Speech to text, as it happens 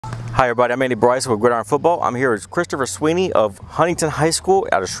Hi everybody, I'm Andy Bryce with Gridiron Football. I'm here with Christopher Swinney of Huntington High School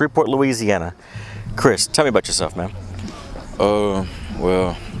out of Shreveport, Louisiana. Chris, tell me about yourself, man.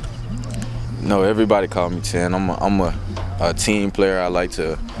 Well, no, everybody call me 10. I'm a team player. I like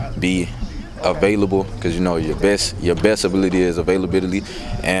to be available because you know your best ability is availability,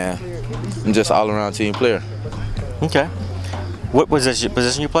 and I'm just all around team player. Okay. What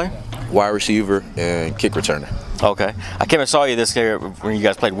position you play? Wide receiver and kick returner. Okay. I came and saw you this year when you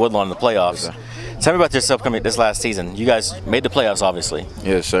guys played Woodlawn in the playoffs. Yes, tell me about this last season. You guys made the playoffs, obviously.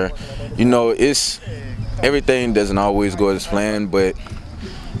 Yes, sir. You know, everything doesn't always go as planned, but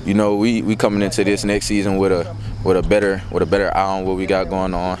you know, we coming into this next season with a better eye on what we got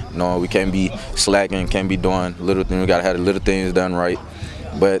going on. No, we can't be slacking, can't be doing little things. We gotta have the little things done right.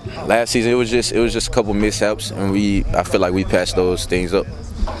 But last season it was just a couple mishaps, and I feel like we patched those things up.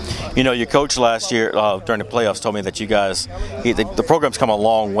 You know, your coach last year during the playoffs told me that you guys, the program's come a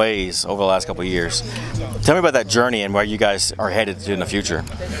long ways over the last couple of years. Tell me about that journey and where you guys are headed to in the future.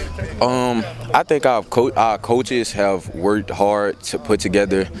 I think our coaches have worked hard to put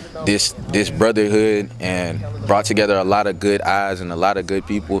together this brotherhood and brought together a lot of good eyes and a lot of good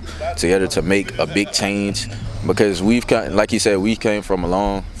people together to make a big change. Because like you said, we came from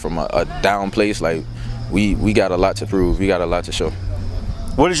a down place. Like we got a lot to prove. We got a lot to show.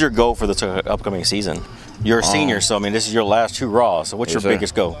 What is your goal for the upcoming season? You're a senior, so I mean, this is your last hurrah. So what's your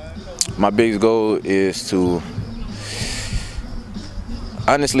biggest goal? My biggest goal is to,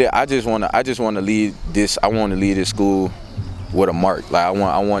 honestly, I just want to lead this. I want to lead this school with a mark. Like I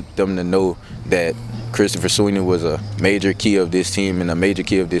want them to know that Christopher Swinney was a major key of this team and a major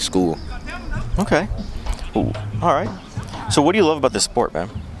key of this school. Okay. Ooh. All right. So what do you love about this sport, man?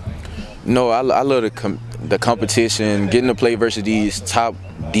 No, I love the competition, getting to play versus these top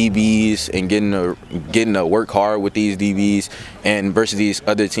DBs and getting to work hard with these DBs and versus these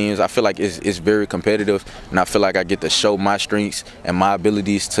other teams. I feel like it's very competitive, and I feel like I get to show my strengths and my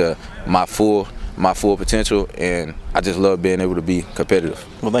abilities to my full potential, and I just love being able to be competitive.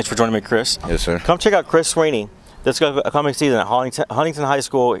 Well, thanks for joining me, Chris. Yes, sir. Come check out Chris Swinney this coming season at Huntington High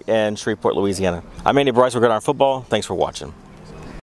School in Shreveport, Louisiana. I'm Andy Bryce with Gridiron Football. Thanks for watching.